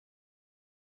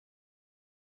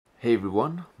Hey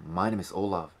everyone, my name is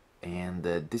Olav, and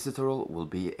this tutorial will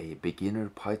be a beginner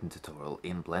Python tutorial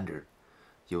in Blender.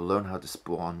 You'll learn how to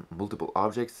spawn multiple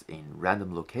objects in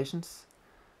random locations,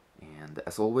 and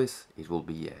as always it will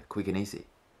be quick and easy.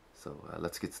 So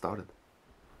let's get started.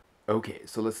 Okay,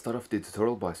 so let's start off the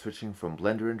tutorial by switching from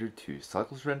Blender Render to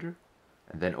Cycles Render,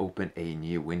 and then open a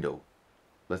new window.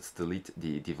 Let's delete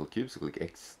the default cube, so click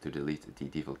X to delete the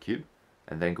default cube,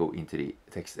 and then go into the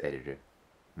text editor.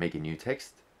 Make a new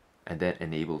text, and then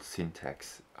enable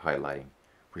syntax highlighting,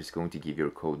 which is going to give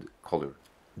your code color.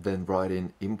 Then write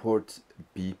in import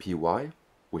BPY,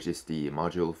 which is the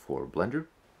module for Blender,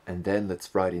 and then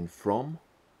let's write in from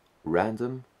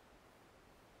random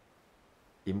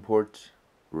import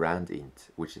randint,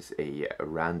 which is a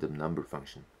random number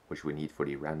function, which we need for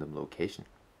the random location.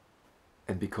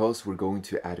 And because we're going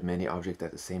to add many objects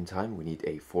at the same time, we need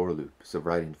a for loop. So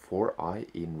write in for I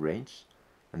in range,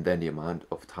 and then the amount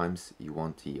of times you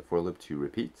want the for loop to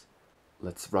repeat.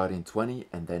 Let's write in 20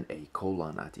 and then a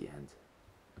colon at the end.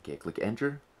 Okay, click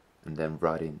enter, and then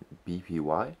write in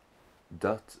bpy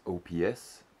dot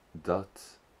ops dot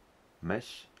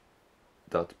mesh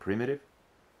dot primitive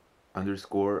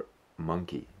underscore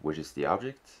monkey, which is the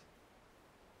object,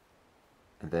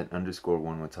 and then underscore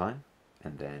one more time,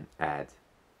 and then add.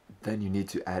 Then you need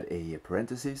to add a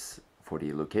parenthesis for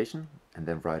the location, and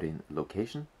then write in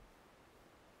location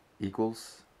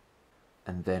equals,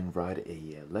 and then write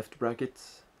a left bracket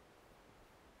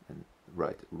and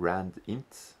write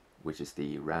randint, which is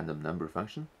the random number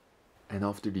function. And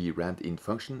after the randint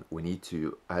function we need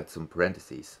to add some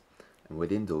parentheses, and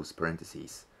within those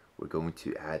parentheses we're going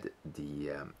to add the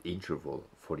interval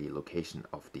for the location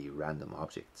of the random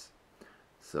objects.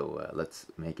 So let's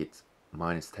make it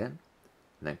 -10 and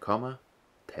then comma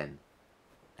 10,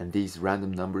 and these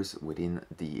random numbers within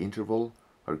the interval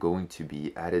are going to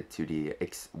be added to the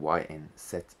x, y, and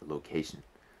z location.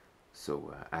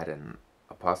 So add an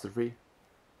apostrophe,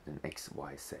 then x,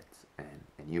 y, z, and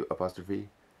a new apostrophe,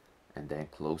 and then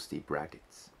close the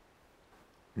brackets.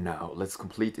 Now let's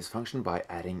complete this function by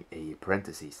adding a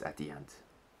parenthesis at the end.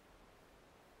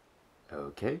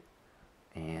 Okay,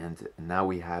 and now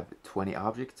we have 20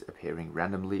 objects appearing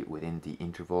randomly within the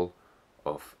interval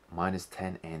of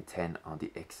 -10 and 10 on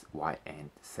the x, y,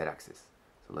 and z axis.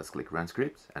 So let's click run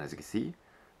script, and as you can see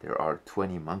there are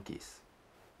 20 monkeys.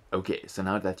 Okay, so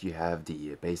now that you have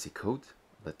the basic code,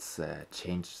 let's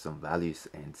change some values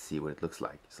and see what it looks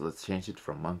like. So let's change it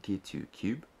from monkey to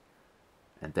cube,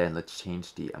 and then let's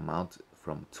change the amount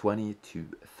from 20 to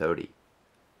 30,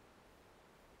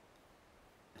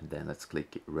 and then let's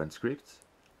click run script,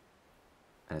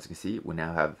 and as you can see we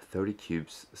now have 30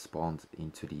 cubes spawned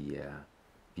into the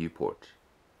viewport.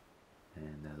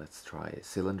 And let's try a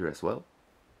cylinder as well,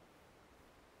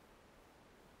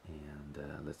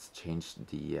 and let's change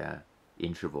the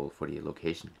interval for the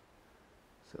location,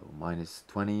 so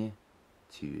 -20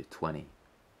 to 20,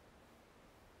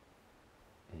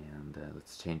 and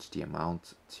let's change the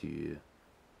amount to,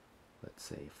 let's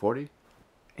say, 40,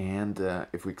 and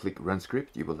if we click run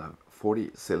script you will have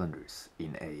 40 cylinders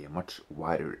in a much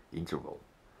wider interval.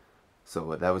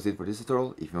 So that was it for this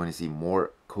tutorial. If you want to see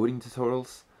more coding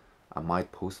tutorials, I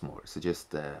might post more, so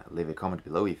just leave a comment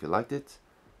below if you liked it,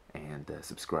 and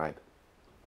subscribe.